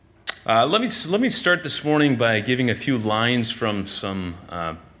Let me start this morning by giving a few lines from some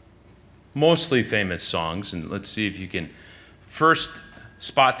mostly famous songs, and let's see if you can first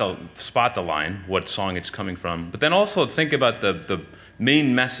spot the line, what song it's coming from, but then also think about the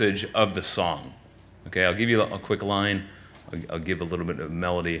main message of the song. Okay, I'll give you a quick line. I'll give a little bit of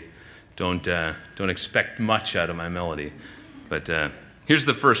melody. Don't expect much out of my melody, but here's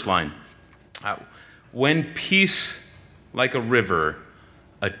the first line. When peace like a river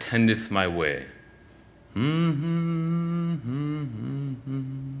attendeth my way.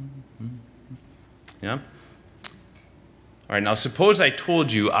 Yeah? All right, now suppose I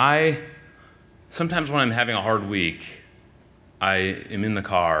told you sometimes when I'm having a hard week, I am in the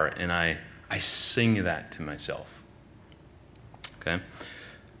car and I sing that to myself. Okay?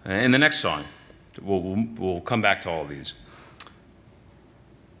 In the next song, we'll come back to all of these.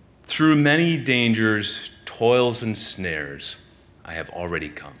 Through many dangers, toils, and snares, I have already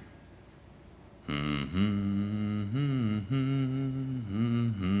come.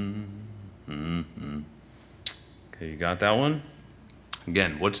 Okay, you got that one?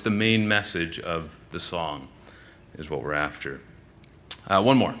 Again, what's the main message of the song is what we're after.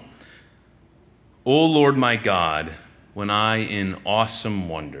 One more. O Lord my God, when I in awesome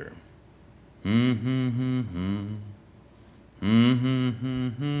wonder.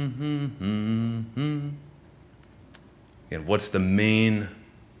 Again, what's the main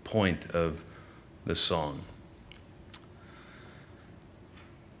point of the song?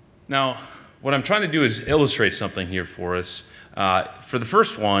 Now, what I'm trying to do is illustrate something here for us. For the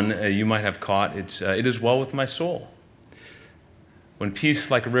first one, you might have caught, it is well with my soul. When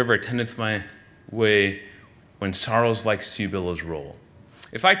peace like a river attendeth my way, when sorrows like sea billows roll.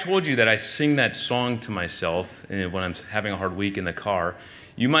 If I told you that I sing that song to myself when I'm having a hard week in the car,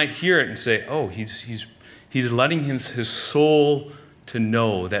 you might hear it and say, oh, he's letting his soul to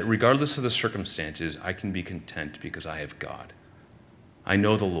know that regardless of the circumstances, I can be content because I have God. I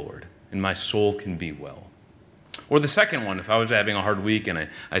know the Lord, and my soul can be well. Or the second one, if I was having a hard week and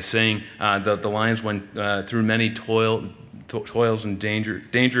I sang the lines went through many toils and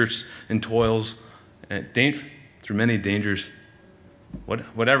dangers and toils, through many dangers,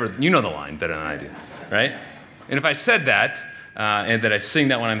 whatever, you know the line better than I do, right? And if I said that, and that I sing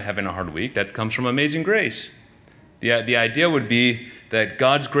that when I'm having a hard week, that comes from Amazing Grace. The idea would be that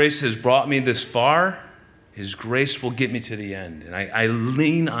God's grace has brought me this far. His grace will get me to the end. And I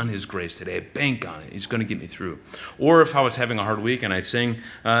lean on His grace today. I bank on it. He's going to get me through. Or if I was having a hard week and I sing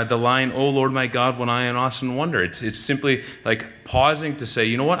the line, O Lord my God, when I in awesome wonder. It's simply like pausing to say,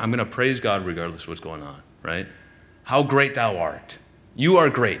 you know what? I'm going to praise God regardless of what's going on, right? How great thou art. You are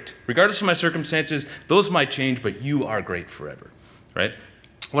great. Regardless of my circumstances, those might change, but you are great forever, right?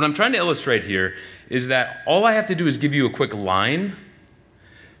 What I'm trying to illustrate here is that all I have to do is give you a quick line,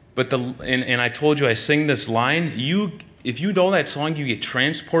 but and I told you I sing this line. If you know that song, you get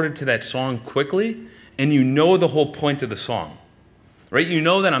transported to that song quickly, and you know the whole point of the song, right? You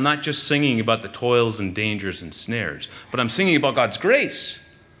know that I'm not just singing about the toils and dangers and snares, but I'm singing about God's grace.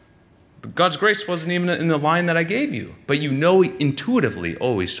 God's grace wasn't even in the line that I gave you, but you know intuitively,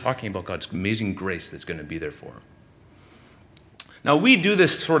 oh, he's talking about God's amazing grace that's going to be there for him. Now, we do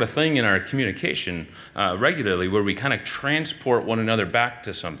this sort of thing in our communication regularly where we kind of transport one another back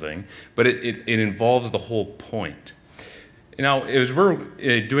to something, but it involves the whole point. Now, as we're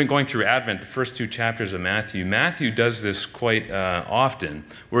going through Advent, the first two chapters of Matthew does this quite often,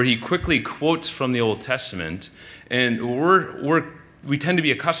 where he quickly quotes from the Old Testament, and we tend to be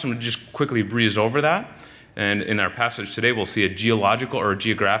accustomed to just quickly breeze over that. And in our passage today, we'll see a geological or a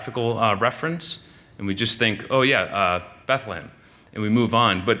geographical reference, and we just think, oh yeah, Bethlehem, and we move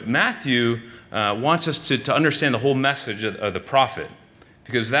on. But Matthew wants us to understand the whole message of the prophet,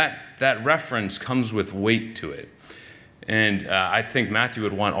 because that reference comes with weight to it. And I think Matthew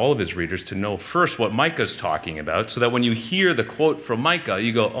would want all of his readers to know first what Micah's talking about, so that when you hear the quote from Micah,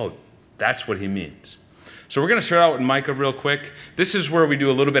 you go, oh, that's what he means. So we're going to start out with Micah real quick. This is where we do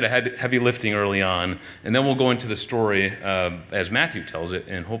a little bit of heavy lifting early on, and then we'll go into the story as Matthew tells it,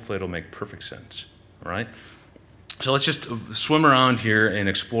 and hopefully it'll make perfect sense. All right? So let's just swim around here and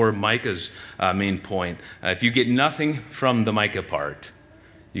explore Micah's main point. If you get nothing from the Micah part,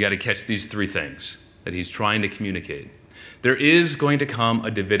 you got to catch these three things that he's trying to communicate. There is going to come a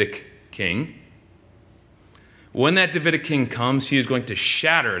Davidic king. When that Davidic king comes, he is going to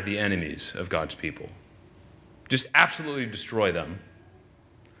shatter the enemies of God's people. Just absolutely destroy them.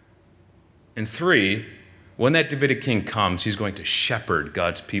 And 3, when that Davidic king comes, he's going to shepherd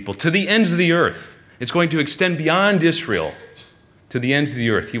God's people to the ends of the earth. It's going to extend beyond Israel to the ends of the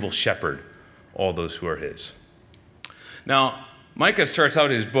earth. He will shepherd all those who are his. Now, Micah starts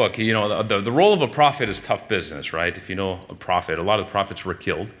out his book. The role of a prophet is tough business, right? If you know a prophet, a lot of the prophets were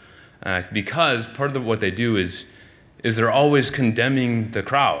killed because part of what they do is they're always condemning the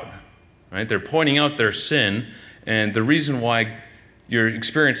crowd, right? They're pointing out their sin, and the reason why you're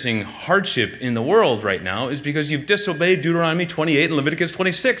experiencing hardship in the world right now is because you've disobeyed Deuteronomy 28 and Leviticus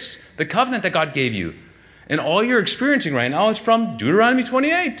 26, the covenant that God gave you. And all you're experiencing right now is from Deuteronomy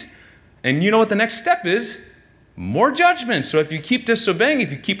 28. And you know what the next step is? More judgment. So if you keep disobeying,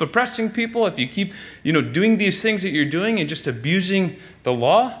 if you keep oppressing people, if you keep, doing these things that you're doing and just abusing the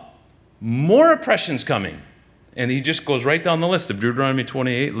law, more oppression's coming. And he just goes right down the list of Deuteronomy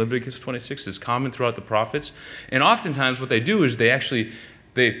 28, Leviticus 26 is common throughout the prophets. And oftentimes what they do is they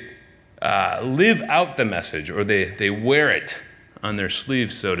live out the message, or they wear it on their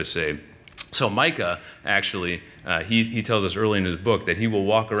sleeves, so to say. So Micah, actually, he tells us early in his book that he will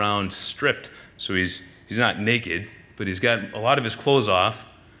walk around stripped. So he's not naked, but he's got a lot of his clothes off,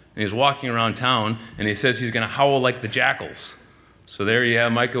 and he's walking around town, and he says he's going to howl like the jackals. So there you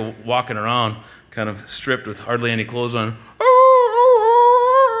have Micah walking around, kind of stripped with hardly any clothes on,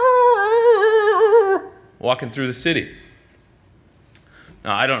 walking through the city.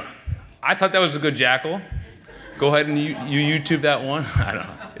 Now, I thought that was a good jackal. Go ahead and you YouTube that one. I don't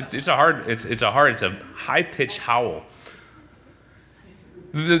know. It's a high-pitched howl.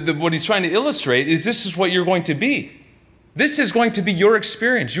 What he's trying to illustrate is this is what you're going to be. This is going to be your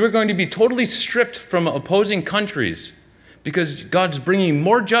experience. You are going to be totally stripped from opposing countries because God's bringing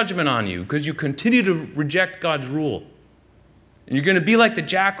more judgment on you because you continue to reject God's rule. And you're going to be like the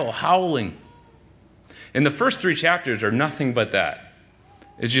jackal howling. And the first 3 chapters are nothing but that.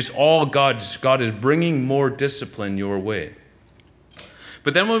 It's just all God is bringing more discipline your way.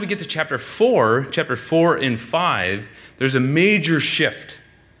 But then when we get to chapter 4 and 5, there's a major shift.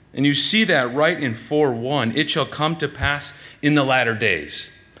 And you see that right in 4:1. It shall come to pass in the latter days.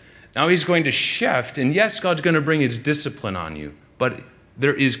 Now he's going to shift, and yes, God's going to bring his discipline on you, but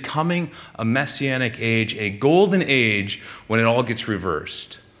there is coming a messianic age, a golden age, when it all gets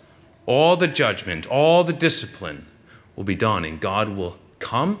reversed. All the judgment, all the discipline will be done, and God will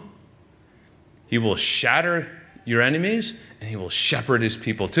come. He will shatter your enemies, and he will shepherd his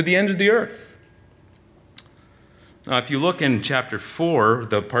people to the ends of the earth. Now, if you look in chapter 4,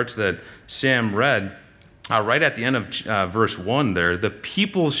 the parts that Sam read, right at the end of verse 1 there, the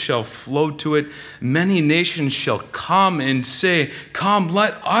peoples shall flow to it. Many nations shall come and say, come,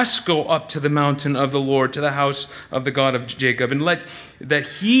 let us go up to the mountain of the Lord, to the house of the God of Jacob, and that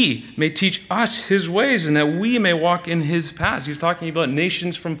he may teach us his ways, and that we may walk in his paths. He's talking about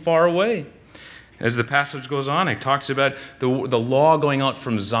nations from far away. As the passage goes on, it talks about the law going out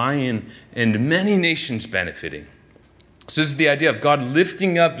from Zion and many nations benefiting. So this is the idea of God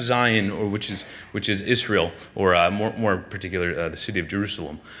lifting up Zion, or which is Israel, or more particular, the city of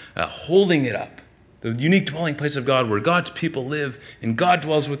Jerusalem, holding it up, the unique dwelling place of God where God's people live, and God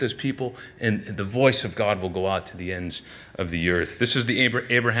dwells with his people, and the voice of God will go out to the ends of the earth. This is the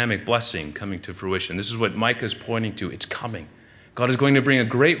Abrahamic blessing coming to fruition. This is what Micah is pointing to. It's coming. God is going to bring a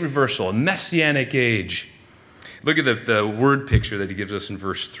great reversal, a messianic age. Look at the word picture that he gives us in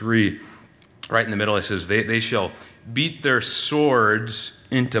verse 3. Right in the middle, it says, they shall beat their swords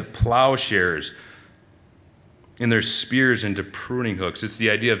into plowshares and their spears into pruning hooks. It's the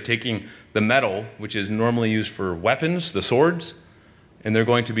idea of taking the metal, which is normally used for weapons, the swords, and they're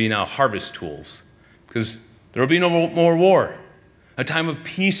going to be now harvest tools because there will be no more war. A time of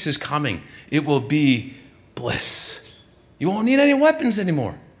peace is coming. It will be bliss. You won't need any weapons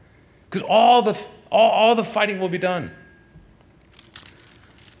anymore because all the fighting will be done.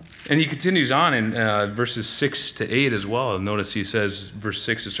 And he continues on in verses 6 to 8 as well. Notice he says, verse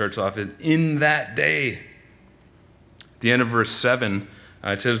 6, it starts off, in that day. At the end of verse 7,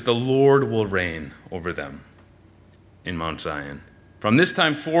 it says, the Lord will reign over them in Mount Zion, from this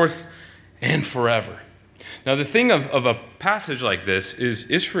time forth and forever. Now, the thing of a passage like this is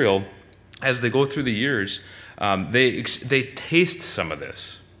Israel, as they go through the years, they taste some of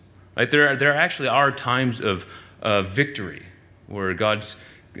this. Right? There actually are times of victory where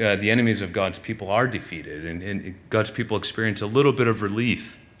the enemies of God's people are defeated, and God's people experience a little bit of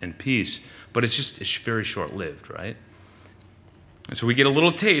relief and peace, but it's very short-lived, right? And so we get a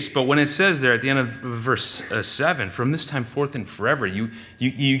little taste, but when it says there at the end of verse 7, from this time forth and forever, you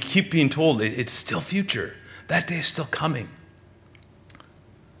keep being told it's still future. That day is still coming.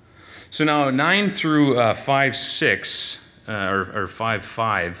 So now 9 through 5:6, or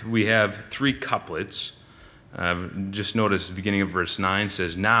 5:5, we have 3 couplets. Just notice the beginning of verse 9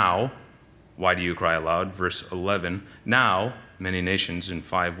 says, now, why do you cry aloud? Verse 11, now, many nations in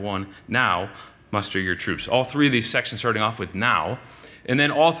 5:1, now, muster your troops. All three of these sections starting off with now, and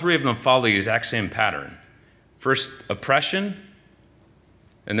then all three of them follow the exact same pattern. First, oppression,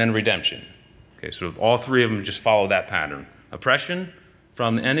 and then redemption. Okay, so all three of them just follow that pattern. Oppression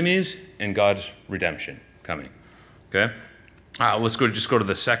from the enemies and God's redemption coming. Okay? Let's go to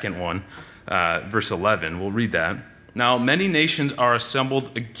the second one, verse 11. We'll read that. Now, many nations are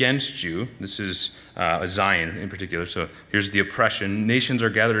assembled against you. This is Zion in particular. So here's the oppression. Nations are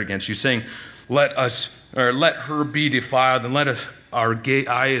gathered against you, saying, let her be defiled, and let our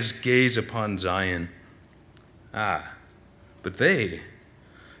eyes gaze upon Zion. But they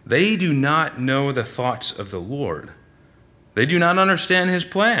do not know the thoughts of the Lord. They do not understand his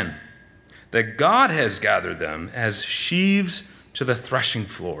plan, that God has gathered them as sheaves to the threshing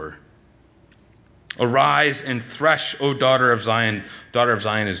floor. Arise and thresh, O daughter of Zion. Daughter of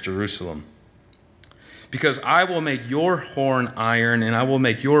Zion is Jerusalem. Because I will make your horn iron, and I will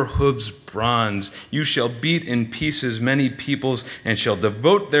make your hooves bronze. You shall beat in pieces many peoples, and shall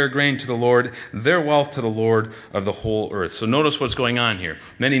devote their grain to the Lord, their wealth to the Lord of the whole earth. So notice what's going on here.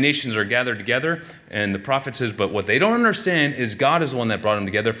 Many nations are gathered together, and the prophet says, but what they don't understand is God is the one that brought them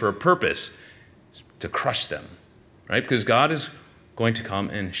together for a purpose, to crush them, right? Because God is going to come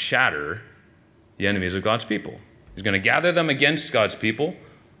and shatter the enemies of God's people. He's going to gather them against God's people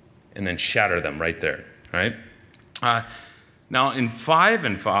and then shatter them right there, right? Now, in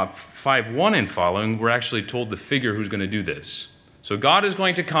 5:1 and following, we're actually told the figure who's going to do this. So God is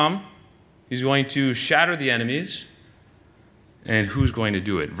going to come. He's going to shatter the enemies. And who's going to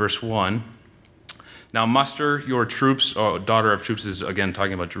do it? Verse 1. Now muster your troops. Oh, daughter of troops is again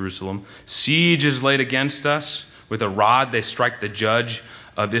talking about Jerusalem. Siege is laid against us. With a rod they strike the judge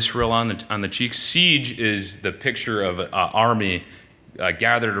of Israel on the cheek. Siege is the picture of an army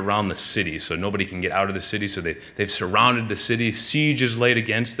gathered around the city, so nobody can get out of the city, so they've surrounded the city. Siege is laid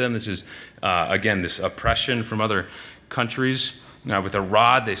against them. This is, again, this oppression from other countries. Now, with a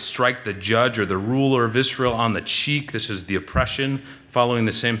rod, they strike the judge or the ruler of Israel on the cheek. This is the oppression, following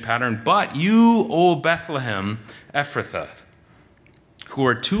the same pattern. But you, O Bethlehem Ephrathah, who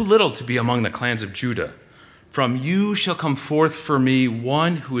are too little to be among the clans of Judah, from you shall come forth for me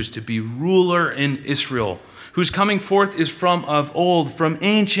one who is to be ruler in Israel, whose coming forth is from of old, from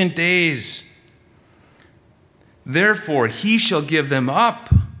ancient days. Therefore he shall give them up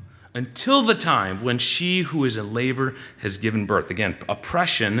until the time when she who is in labor has given birth. Again,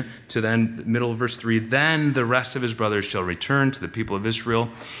 oppression to then, middle of verse 3, then the rest of his brothers shall return to the people of Israel.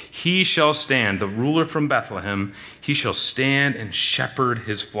 He shall stand, the ruler from Bethlehem, he shall stand and shepherd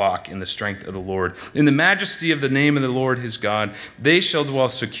his flock in the strength of the Lord. In the majesty of the name of the Lord his God, they shall dwell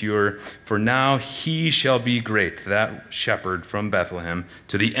secure, for now he shall be great, that shepherd from Bethlehem,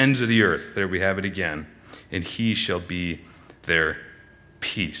 to the ends of the earth. There we have it again. And he shall be their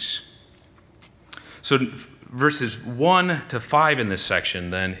peace. So verses 1 to 5 in this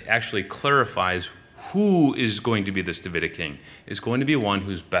section then actually clarifies who is going to be this Davidic king. It's going to be one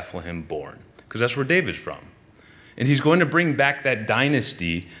who's Bethlehem born, because that's where David's from. And he's going to bring back that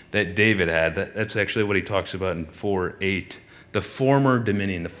dynasty that David had. That's actually what he talks about in 4:8. The former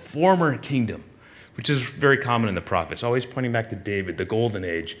dominion, the former kingdom, which is very common in the prophets, always pointing back to David, the golden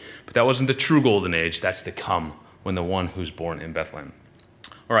age. But that wasn't the true golden age. That's to come when the one who's born in Bethlehem.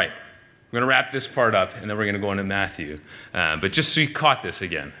 All right, we're going to wrap this part up, and then we're going to go into Matthew. But just so you caught this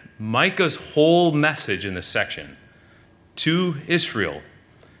again, Micah's whole message in this section to Israel,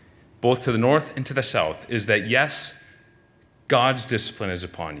 both to the north and to the south, is that yes, God's discipline is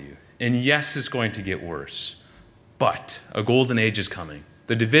upon you. And yes, it's going to get worse. But a golden age is coming.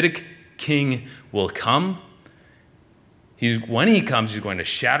 The Davidic king will come. When he comes, he's going to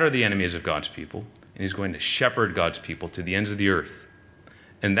shatter the enemies of God's people, and he's going to shepherd God's people to the ends of the earth.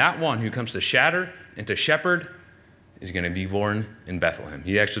 And that one who comes to shatter and to shepherd is going to be born in Bethlehem.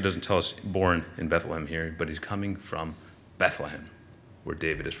 He actually doesn't tell us born in Bethlehem here, but he's coming from Bethlehem, where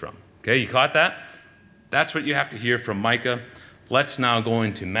David is from. Okay, you caught that? That's what you have to hear from Micah. Let's now go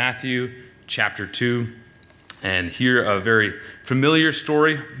into Matthew chapter 2 and hear a very familiar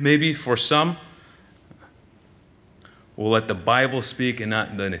story, maybe for some. We'll let the Bible speak and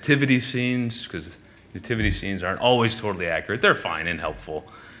not the nativity scenes, because nativity scenes aren't always totally accurate. They're fine and helpful,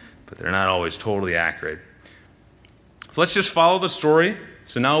 but they're not always totally accurate. So let's just follow the story.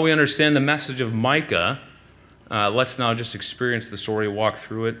 So now we understand the message of Micah. Let's now just experience the story, walk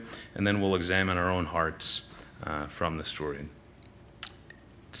through it, and then we'll examine our own hearts from the story. It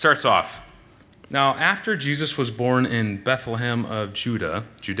starts off. Now, after Jesus was born in Bethlehem of Judea,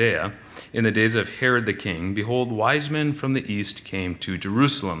 in the days of Herod the king, behold, wise men from the east came to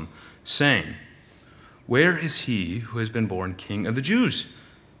Jerusalem, saying, where is he who has been born King of the Jews?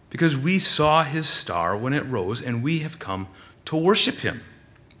 because we saw his star when it rose, and we have come to worship him.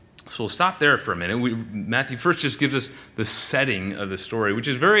 So we'll stop there for a minute. Matthew first just gives us the setting of the story, which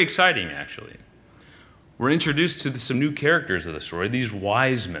is very exciting, actually. We're introduced to some new characters of the story, these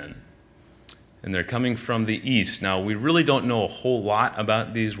wise men. And they're coming from the east. Now, we really don't know a whole lot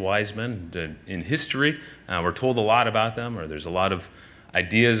about these wise men in history. We're told a lot about them, or there's a lot of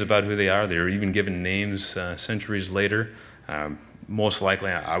ideas about who they are. They were even given names centuries later. Most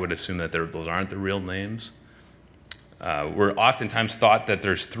likely, I would assume that those aren't the real names. We're oftentimes thought that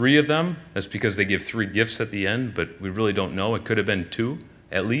there's 3 of them. That's because they give 3 gifts at the end, but we really don't know. It could have been 2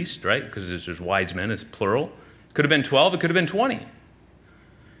 at least, right? Because there's wise men, it's plural. It could have been 12, it could have been 20.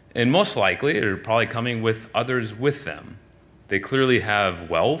 And most likely, they're probably coming with others with them. They clearly have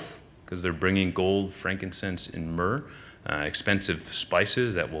wealth because they're bringing gold, frankincense, and myrrh, expensive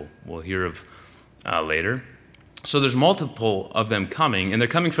spices that we'll hear of later. So there's multiple of them coming, and they're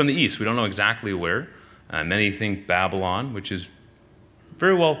coming from the east. We don't know exactly where. Many think Babylon, which is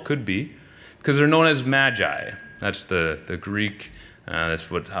very well could be, because they're known as magi. That's the Greek. That's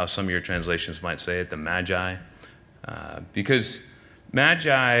how some of your translations might say it, the magi. Because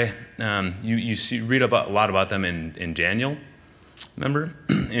magi, you read a lot about them in Daniel, remember?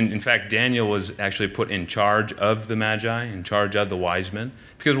 In fact, Daniel was actually put in charge of the magi, in charge of the wise men,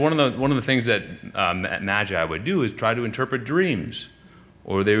 because one of the things that magi would do is try to interpret dreams,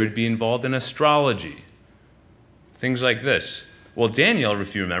 or they would be involved in astrology, things like this. Well, Daniel,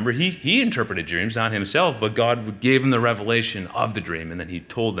 if you remember, he interpreted dreams, not himself, but God gave him the revelation of the dream, and then he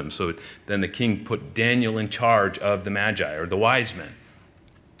told them. So then the king put Daniel in charge of the magi, or the wise men.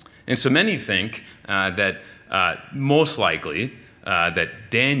 And so many think that most likely that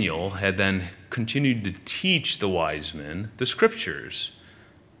Daniel had then continued to teach the wise men the scriptures,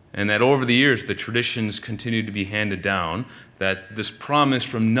 and that over the years the traditions continued to be handed down, that this promise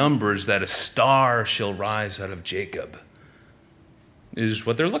from Numbers that a star shall rise out of Jacob is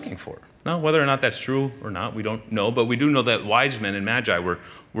what they're looking for. Now, whether or not that's true or not, we don't know, but we do know that wise men and magi were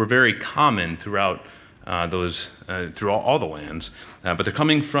very common throughout through all the lands. But they're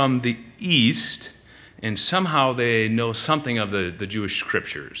coming from the east, and somehow they know something of the Jewish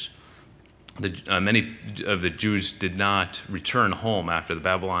scriptures. Many of the Jews did not return home after the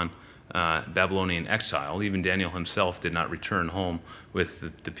Babylonian exile. Even Daniel himself did not return home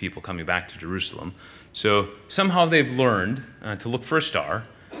with the people coming back to Jerusalem. So somehow they've learned to look for a star,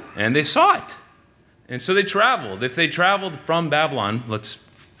 and they saw it. And so they traveled. If they traveled from Babylon,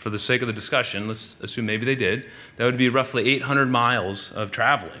 for the sake of the discussion, let's assume maybe they did, that would be roughly 800 miles of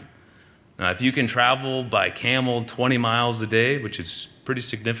traveling. Now, if you can travel by camel 20 miles a day, which is pretty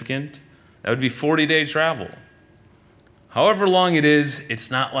significant, that would be 40-day travel. However long it is,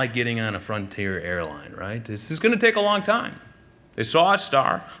 it's not like getting on a Frontier airline, right? This is going to take a long time. They saw a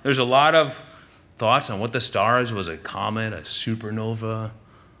star. There's a lot of thoughts on what the star is. Was it a comet, a supernova?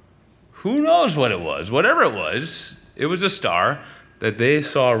 Who knows what it was? Whatever it was a star that they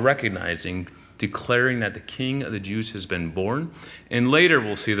saw recognizing, declaring that the King of the Jews has been born. And later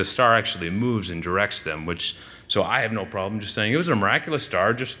we'll see the star actually moves and directs them, so I have no problem just saying it was a miraculous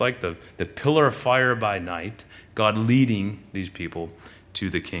star, just like the pillar of fire by night, God leading these people to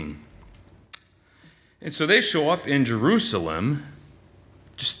the King. And so they show up in Jerusalem.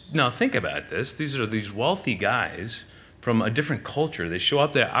 Just now think about this. These are these wealthy guys from a different culture. They show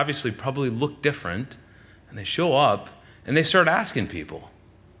up there, obviously probably look different, and they show up and they start asking people,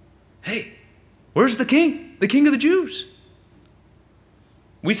 hey, where's the king of the Jews?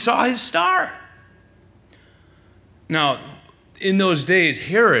 We saw his star. Now, in those days,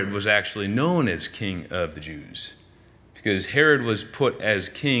 Herod was actually known as king of the Jews because Herod was put as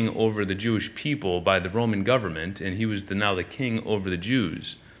king over the Jewish people by the Roman government, and he was now the king over the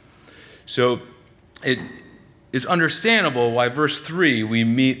Jews. So it is understandable why verse 3, we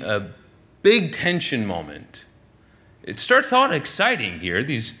meet a big tension moment. It starts out exciting here.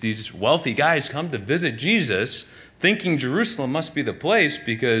 These wealthy guys come to visit Jesus, thinking Jerusalem must be the place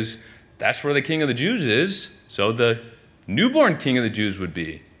because that's where the King of the Jews is, so the newborn King of the Jews would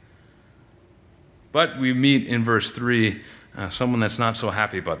be. But we meet in verse 3 someone that's not so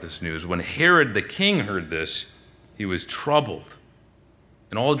happy about this news. When Herod the king heard this, he was troubled,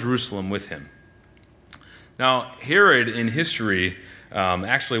 and all Jerusalem with him. Now, Herod in history,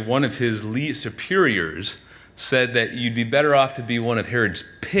 actually one of his superiors said that you'd be better off to be one of Herod's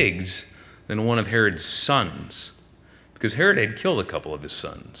pigs than one of Herod's sons, because Herod had killed a couple of his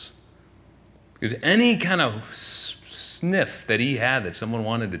sons. Because any kind of sniff that he had that someone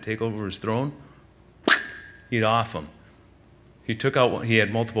wanted to take over his throne, he'd off him. He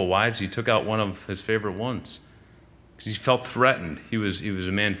had multiple wives. He took out one of his favorite ones. because he felt threatened. He was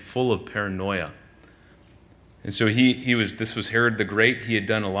a man full of paranoia. And so this was Herod the Great. He had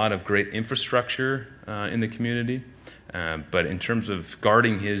done a lot of great infrastructure in the community. But in terms of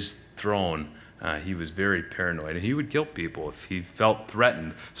guarding his throne, he was very paranoid. And he would kill people if he felt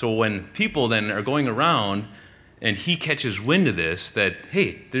threatened. So when people then are going around and he catches wind of this, that,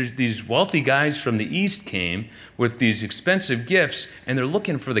 hey, there's these wealthy guys from the east came with these expensive gifts, and they're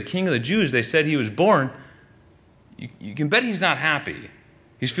looking for the king of the Jews. They said he was born. You can bet he's not happy.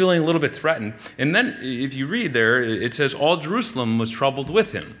 He's feeling a little bit threatened. And then if you read there, it says all Jerusalem was troubled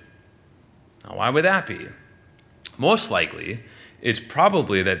with him. Now, why would that be? Most likely, it's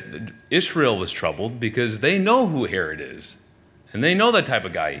probably that Israel was troubled because they know who Herod is. And they know the type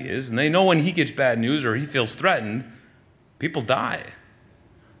of guy he is. And they know when he gets bad news or he feels threatened, people die.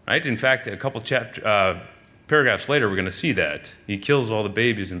 Right? In fact, a couple paragraphs later, we're going to see that. He kills all the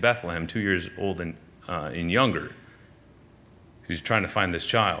babies in Bethlehem, 2 years old and younger. He's trying to find this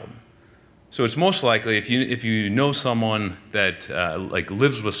child. So it's most likely if you know someone that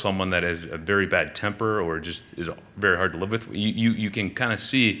lives with someone that has a very bad temper or just is very hard to live with, you can kind of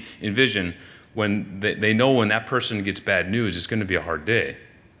envision when they know when that person gets bad news, it's going to be a hard day,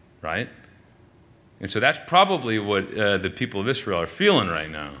 right? And so that's probably what the people of Israel are feeling right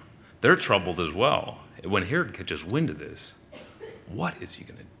now. They're troubled as well. When Herod catches wind of this, what is he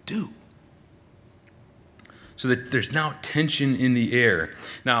going to do? So that there's now tension in the air.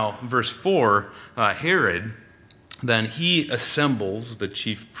 Now, verse 4, Herod, then he assembles the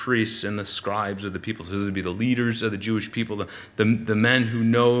chief priests and the scribes of the people. So these would be the leaders of the Jewish people, the men who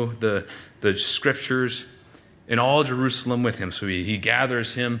know the scriptures, and all Jerusalem with him. So he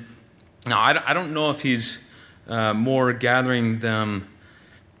gathers him. Now, I don't know if he's more gathering them,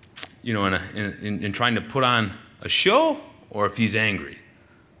 in trying to put on a show, or if he's angry.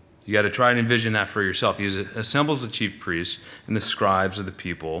 You got to try and envision that for yourself. He assembles the chief priests and the scribes of the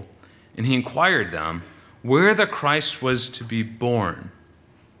people, and he inquired them where the Christ was to be born.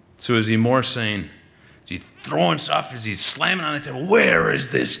 So is he more saying, is he throwing stuff? Is he slamming on the table? Where is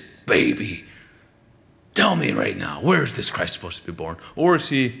this baby? Tell me right now, where is this Christ supposed to be born? Or is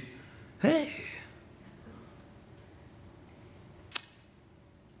he, hey,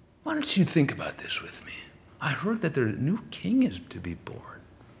 why don't you think about this with me? I heard that the new king is to be born.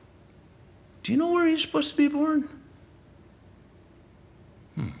 Do you know where he's supposed to be born?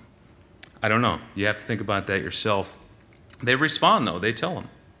 I don't know. You have to think about that yourself. They respond, though. They tell him,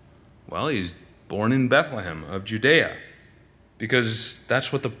 well, he's born in Bethlehem of Judea, because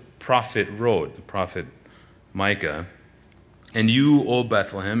that's what the prophet wrote, the prophet Micah. And you, O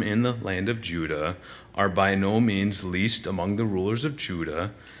Bethlehem, in the land of Judah, are by no means least among the rulers of Judah,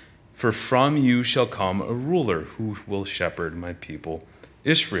 for from you shall come a ruler who will shepherd my people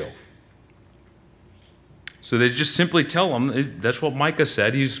Israel. So they just simply tell him, that's what Micah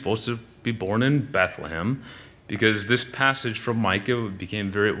said, he's supposed to be born in Bethlehem, because this passage from Micah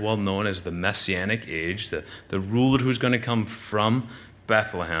became very well known as the Messianic age, the ruler who's going to come from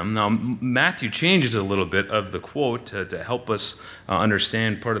Bethlehem. Now, Matthew changes a little bit of the quote to help us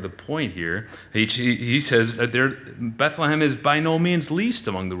understand part of the point here. He says, Bethlehem is by no means least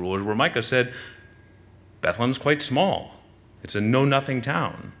among the rulers, where Micah said, Bethlehem's quite small. It's a know-nothing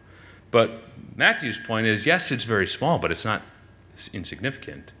town. But Matthew's point is, yes, it's very small, but it's not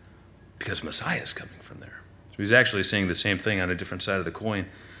insignificant because Messiah is coming from there. So he's actually saying the same thing on a different side of the coin.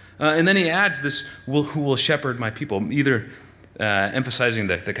 And then he adds this, who will shepherd my people, either emphasizing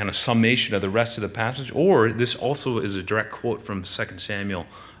the kind of summation of the rest of the passage, or this also is a direct quote from 2 Samuel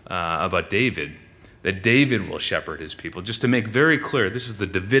about David, that David will shepherd his people, just to make very clear, this is the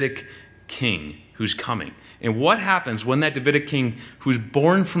Davidic king who's coming. And what happens when that Davidic king who's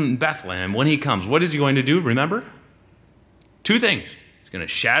born from Bethlehem, when he comes, what is he going to do? Remember? Two things. He's going to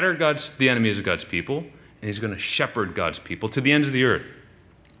shatter the enemies of God's people, and he's going to shepherd God's people to the ends of the earth.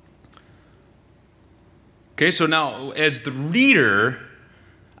 Okay, so now as the reader,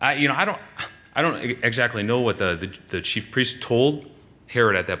 I don't exactly know what the chief priest told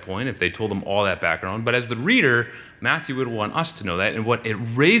Herod at that point, if they told him all that background, but as the reader, Matthew would want us to know that, and what it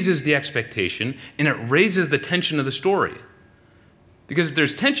raises the expectation, and it raises the tension of the story. Because if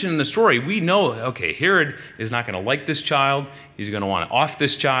there's tension in the story, we know, okay, Herod is not going to like this child, he's going to want to off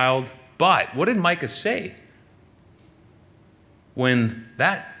this child, but what did Micah say? When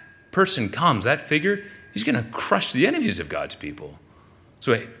that person comes, that figure, he's going to crush the enemies of God's people.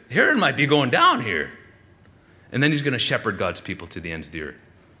 So Herod might be going down here. And then he's going to shepherd God's people to the ends of the earth.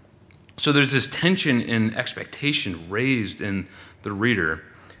 So there's this tension and expectation raised in the reader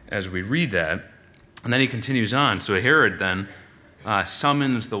as we read that. And then he continues on. So Herod then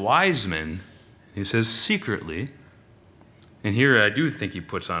summons the wise men. He says, secretly, And here I do think he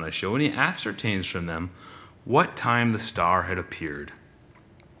puts on a show, and he ascertains from them what time the star had appeared.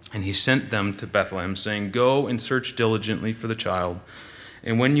 And he sent them to Bethlehem, saying, "Go and search diligently for the child,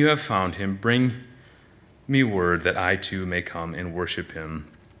 and when you have found him, bring me word that I too may come and worship him."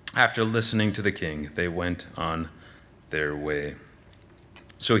 After listening to the king, they went on their way.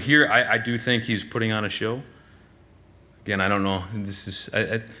 So here I do think he's putting on a show. Again, I don't know.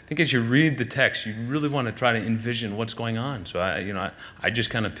 I think as you read the text, you really want to try to envision what's going on. So I just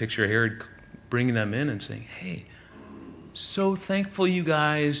kind of picture Herod bringing them in and saying, "Hey, so thankful you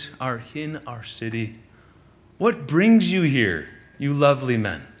guys are in our city. What brings you here, you lovely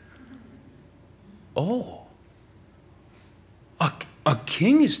men?" "Oh, a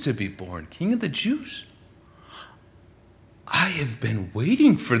king is to be born, King of the Jews. I have been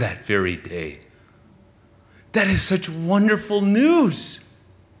waiting for that very day. That is such wonderful news."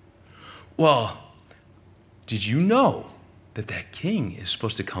 "Well, did you know that that king is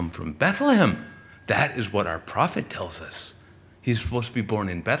supposed to come from Bethlehem? That is what our prophet tells us. He's supposed to be born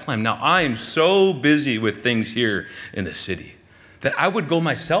in Bethlehem." Now, I am so busy with things here in the city that I would go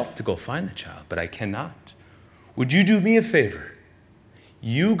myself to go find the child, but I cannot. Would you do me a favor?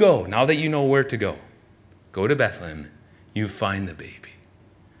 You go, now that you know where to go to Bethlehem, you find the baby.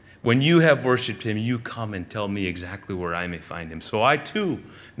 When you have worshiped him, you come and tell me exactly where I may find him, so I too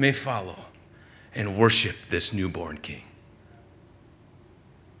may follow and worship this newborn king.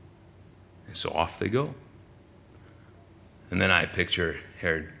 And so off they go. And then I picture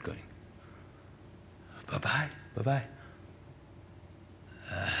Herod going, "Bye-bye, bye-bye."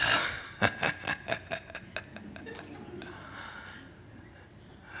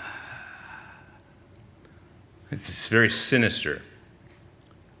 It's very sinister.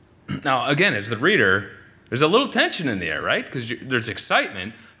 Now, again, as the reader, there's a little tension in the air, right? Because there's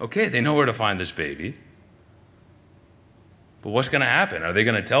excitement. Okay, they know where to find this baby. But what's going to happen? Are they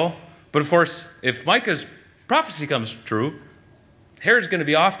going to tell? But of course, if Micah's prophecy comes true, Herod's going to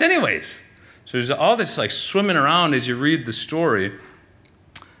be off anyways. So there's all this like swimming around as you read the story.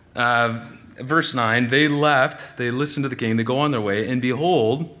 Verse 9, they left, they listened to the king, they go on their way, and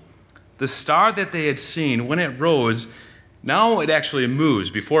behold, the star that they had seen, when it rose, now it actually moves.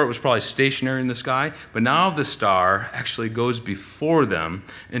 Before it was probably stationary in the sky, but now the star actually goes before them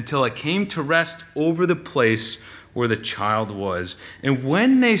until it came to rest over the place where the child was. And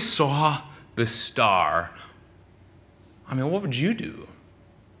when they saw the star, what would you do?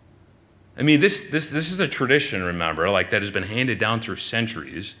 This is a tradition, remember, like that has been handed down through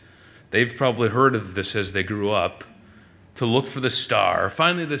centuries. They've probably heard of this as they grew up, to look for the star.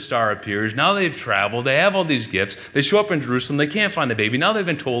 Finally, the star appears. Now they've traveled. They have all these gifts. They show up in Jerusalem. They can't find the baby. Now they've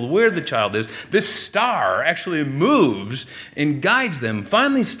been told where the child is. This star actually moves and guides them,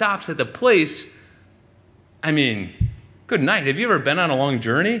 finally stops at the place. Good night. Have you ever been on a long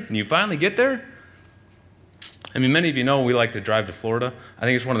journey and you finally get there? Many of you know we like to drive to Florida. I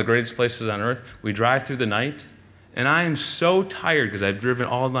think it's one of the greatest places on earth. We drive through the night, and I am so tired because I've driven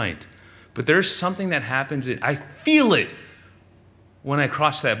all night. But there's something that happens, I feel it when I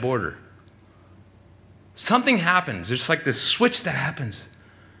cross that border. Something happens. There's like this switch that happens.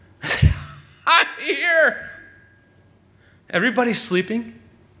 I'm here. Everybody's sleeping.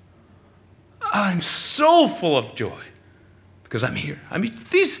 I'm so full of joy because I'm here.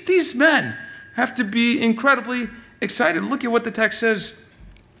 These men have to be incredibly excited. Look at what the text says.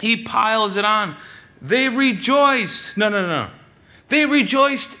 He piles it on. They rejoiced. No. They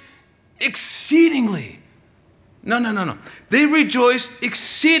rejoiced exceedingly. No. They rejoiced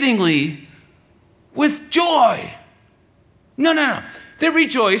exceedingly with joy. No. They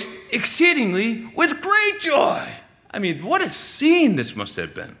rejoiced exceedingly with great joy. What a scene this must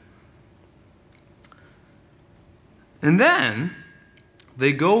have been. And then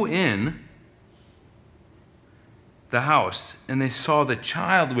they go in the house and they saw the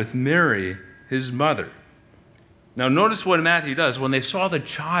child with Mary, his mother. Now notice what Matthew does. When they saw the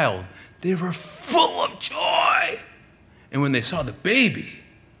child, they were full of joy. And when they saw the baby,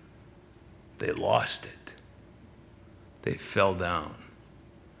 they lost it. They fell down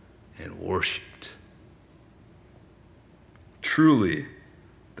and worshiped. Truly,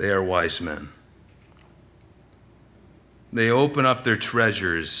 they are wise men. They open up their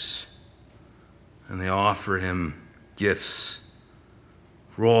treasures and they offer him gifts,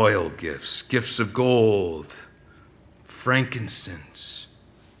 royal gifts, gifts of gold, frankincense,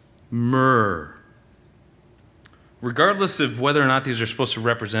 myrrh. Regardless of whether or not these are supposed to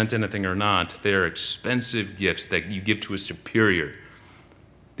represent anything or not, they are expensive gifts that you give to a superior.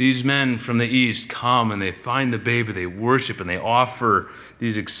 These men from the east come and they find the baby, they worship, and they offer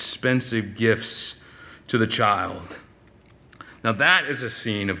these expensive gifts to the child. Now that is a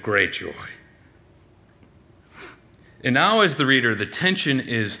scene of great joy. And now as the reader, the tension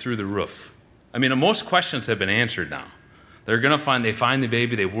is through the roof. I mean, most questions have been answered now. They find the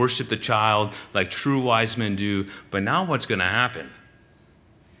baby, they worship the child like true wise men do. But now what's going to happen?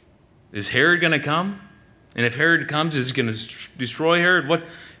 Is Herod going to come? And if Herod comes, is he going to destroy Herod?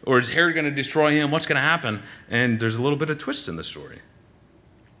 Or is Herod going to destroy him? What's going to happen? And there's a little bit of twist in the story.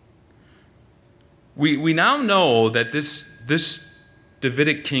 We now know that this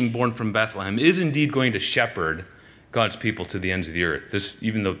Davidic king born from Bethlehem is indeed going to shepherd God's people to the ends of the earth.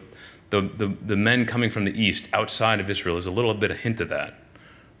 Even the men coming from the east, outside of Israel, is a little bit of hint of that,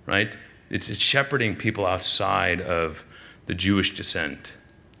 right? It's shepherding people outside of the Jewish descent.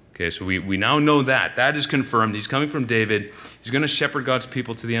 Okay, so we now know that. That is confirmed. He's coming from David. He's going to shepherd God's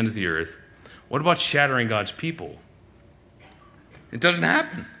people to the end of the earth. What about shattering God's people? It doesn't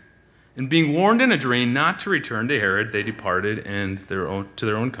happen. And being warned in a dream not to return to Herod, they departed to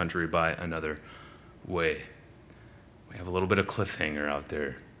their own country by another way. We have a little bit of cliffhanger out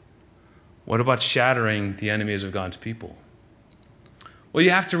there. What about shattering the enemies of God's people? Well,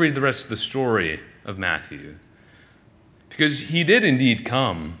 you have to read the rest of the story of Matthew. Because he did indeed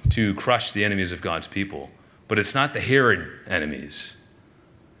come to crush the enemies of God's people. But it's not the Herod enemies.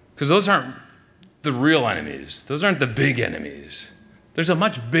 Because those aren't the real enemies. Those aren't the big enemies. There's a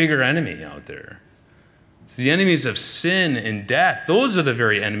much bigger enemy out there. It's the enemies of sin and death. Those are the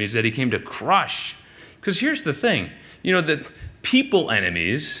very enemies that he came to crush. Because here's the thing. The people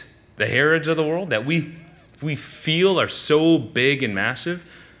enemies, the Herods of the world, that we feel are so big and massive,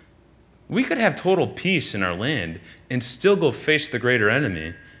 we could have total peace in our land and still go face the greater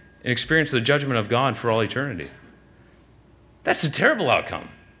enemy and experience the judgment of God for all eternity. That's a terrible outcome.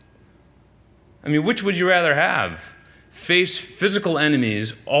 I mean, which would you rather have? Face physical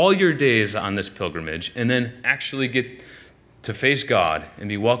enemies all your days on this pilgrimage and then actually get to face God and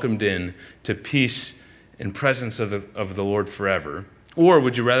be welcomed in to peace and presence of the Lord forever? Or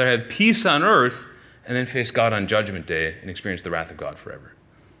would you rather have peace on earth and then face God on Judgment Day and experience the wrath of God forever?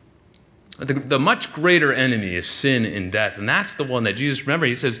 The much greater enemy is sin and death, and that's the one that Jesus, remember,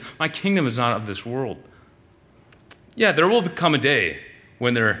 he says, my kingdom is not of this world. Yeah, there will come a day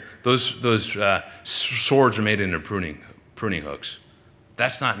when those swords are made into pruning hooks.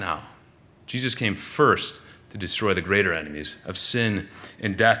 That's not now. Jesus came first to destroy the greater enemies of sin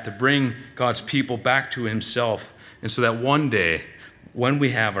and death, to bring God's people back to himself, and so that one day, when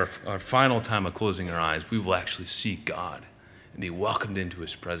we have our final time of closing our eyes, we will actually see God and be welcomed into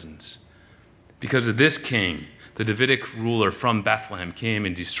his presence. Because of this king, the Davidic ruler from Bethlehem came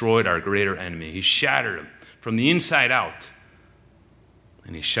and destroyed our greater enemy. He shattered him from the inside out,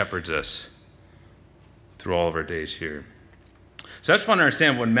 and he shepherds us through all of our days here. So I just want to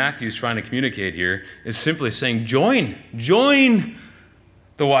understand what Matthew's trying to communicate here is simply saying, join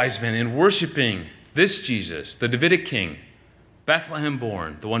the wise men in worshiping this Jesus, the Davidic king, Bethlehem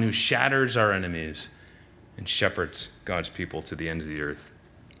born, the one who shatters our enemies and shepherds God's people to the end of the earth.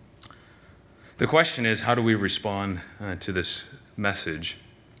 The question is, how do we respond to this message?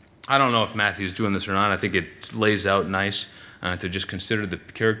 I don't know if Matthew's doing this or not. I think it lays out nice to just consider the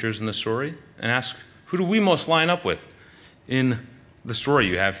characters in the story and ask, who do we most line up with? In the story,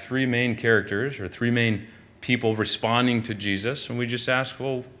 you have three main characters or three main people responding to Jesus, and we just ask,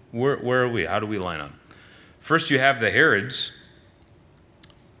 well, where are we? How do we line up? First, you have the Herods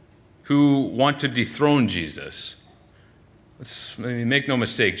who want to dethrone Jesus. Make no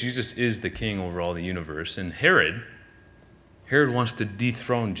mistake, Jesus is the king over all the universe, and Herod wants to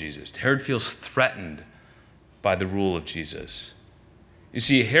dethrone Jesus. Herod feels threatened by the rule of Jesus. You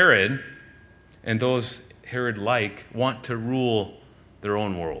see, Herod and those Herod-like want to rule their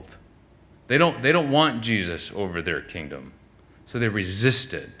own world. They don't want Jesus over their kingdom, so they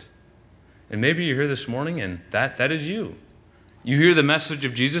resist it. And maybe you're here this morning, and that is you. You hear the message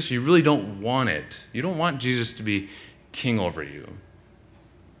of Jesus, you really don't want it. You don't want Jesus to be king over you.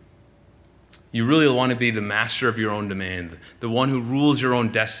 You really want to be the master of your own domain, the one who rules your own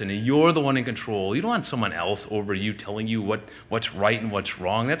destiny. You're the one in control. You don't want someone else over you telling you what's right and what's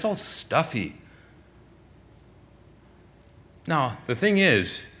wrong. That's all stuffy. Now, the thing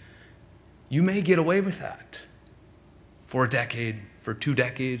is, you may get away with that for a decade, for 2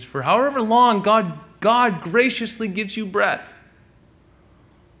 decades, for however long God graciously gives you breath.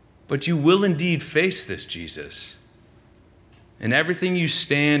 But you will indeed face this Jesus. And everything you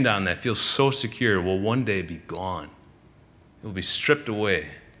stand on that feels so secure will one day be gone. It will be stripped away.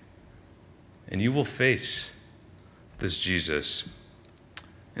 And you will face this Jesus.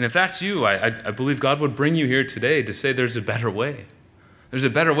 And if that's you, I believe God would bring you here today to say there's a better way. There's a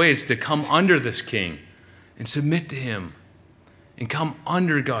better way. It's to come under this king and submit to him and come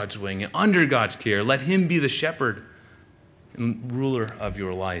under God's wing and under God's care. Let him be the shepherd and ruler of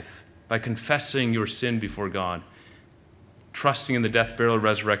your life by confessing your sin before God, trusting in the death, burial, and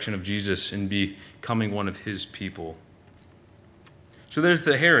resurrection of Jesus, and becoming one of his people. So there's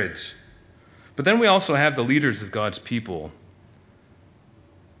the Herods. But then we also have the leaders of God's people.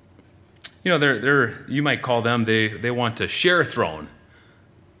 You know, they're you might call them, they want to share a throne.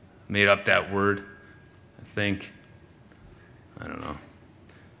 Made up that word, I think. I don't know.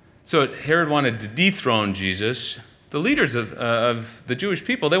 So Herod wanted to dethrone Jesus. The leaders of the Jewish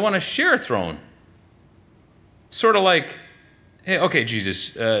people, they want to share a throne. Sort of like, hey, okay,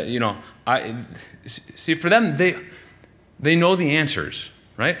 Jesus, see, for them, they know the answers,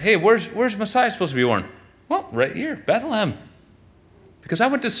 right? Hey, where's Messiah supposed to be born? Well, right here, Bethlehem. Because I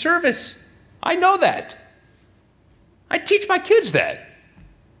went to service. I know that. I teach my kids that.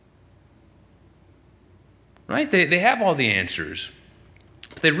 Right? They have all the answers.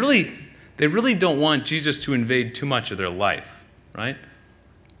 But they really don't want Jesus to invade too much of their life, right?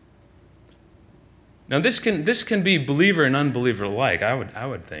 Now this can be believer and unbeliever alike, I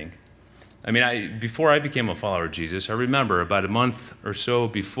would think. I mean, before I became a follower of Jesus, I remember about a month or so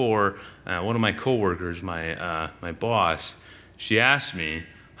before, one of my coworkers, my boss, she asked me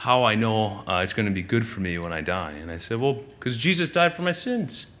how I know it's going to be good for me when I die, and I said, well, because Jesus died for my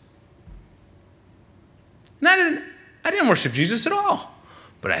sins. And I didn't worship Jesus at all,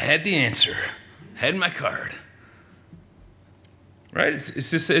 but I had the answer, had my card. Right?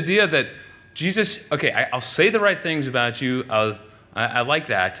 It's this idea that Jesus, okay, I'll say the right things about you, I like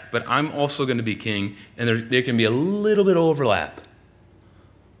that, but I'm also going to be king, and there can be a little bit of overlap.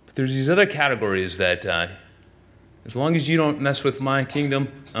 But there's these other categories that, as long as you don't mess with my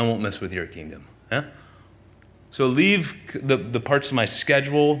kingdom, I won't mess with your kingdom. Huh? So leave the parts of my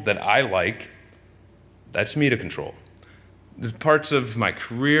schedule that I like. That's me to control. There's parts of my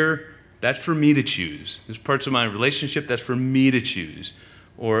career, that's for me to choose. There's parts of my relationship, that's for me to choose.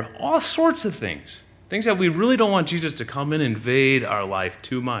 Or all sorts of things. Things that we really don't want Jesus to come in and invade our life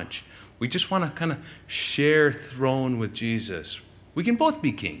too much. We just want to kind of share throne with Jesus. We can both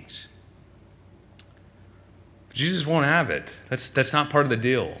be kings. Jesus won't have it. That's not part of the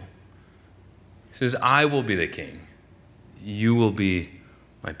deal. He says, I will be the king. You will be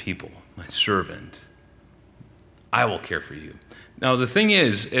my people, my servant. I will care for you. Now, the thing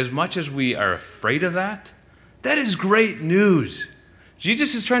is, as much as we are afraid of that, that is great news.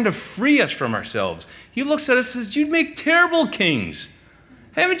 Jesus is trying to free us from ourselves. He looks at us and says, you'd make terrible kings.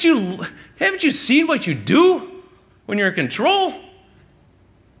 Haven't you seen what you do when you're in control?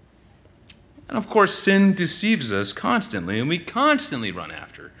 And of course, sin deceives us constantly, and we constantly run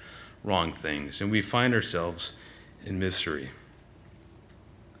after wrong things, and we find ourselves in misery.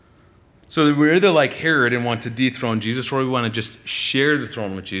 So we're either like Herod and want to dethrone Jesus, or we want to just share the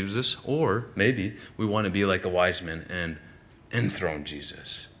throne with Jesus, or maybe we want to be like the wise men and enthrone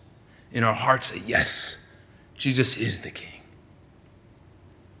Jesus. In our hearts say, yes, Jesus is the king.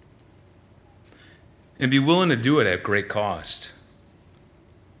 And be willing to do it at great cost.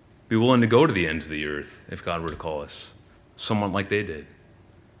 Be willing to go to the ends of the earth if God were to call us, somewhat like they did,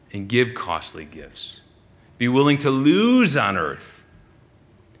 and give costly gifts. Be willing to lose on earth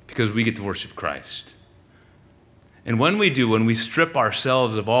because we get to worship Christ. And when we do, when we strip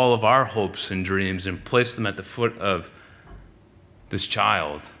ourselves of all of our hopes and dreams and place them at the foot of this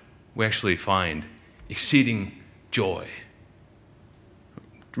child, we actually find exceeding joy.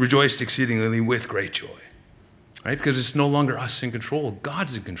 Rejoiced exceedingly with great joy. Right? Because it's no longer us in control.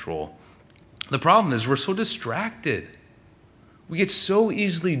 God's in control. The problem is we're so distracted. We get so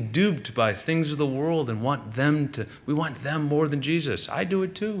easily duped by things of the world and we want them more than Jesus. I do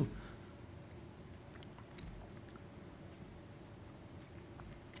it too.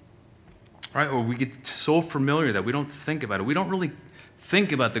 Right? Or we get so familiar that we don't think about it. We don't really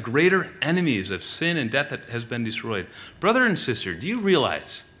think about the greater enemies of sin and death that has been destroyed. Brother and sister, do you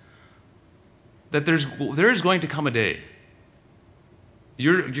realize that there is going to come a day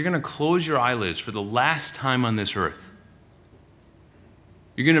you're going to close your eyelids for the last time on this earth?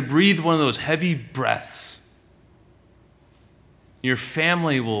 You're going to breathe one of those heavy breaths. Your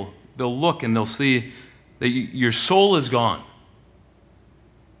family they'll look and they'll see that your soul is gone.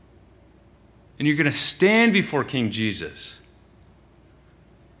 And you're going to stand before King Jesus.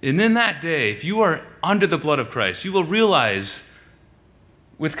 And in that day, if you are under the blood of Christ, you will realize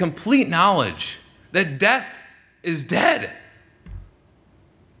with complete knowledge that death is dead.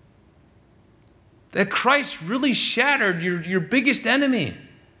 That Christ really shattered your biggest enemy.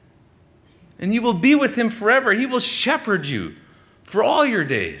 And you will be with him forever. He will shepherd you for all your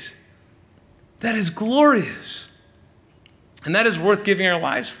days. That is glorious. And that is worth giving our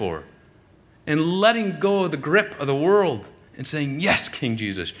lives for. And letting go of the grip of the world and saying, yes, King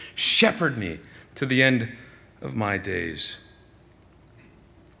Jesus, shepherd me to the end of my days.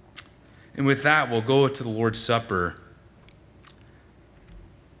 And with that, we'll go to the Lord's Supper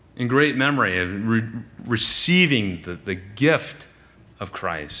in great memory of receiving the gift of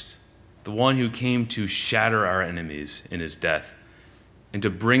Christ, the one who came to shatter our enemies in his death and to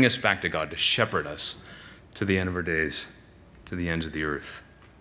bring us back to God, to shepherd us to the end of our days, to the ends of the earth.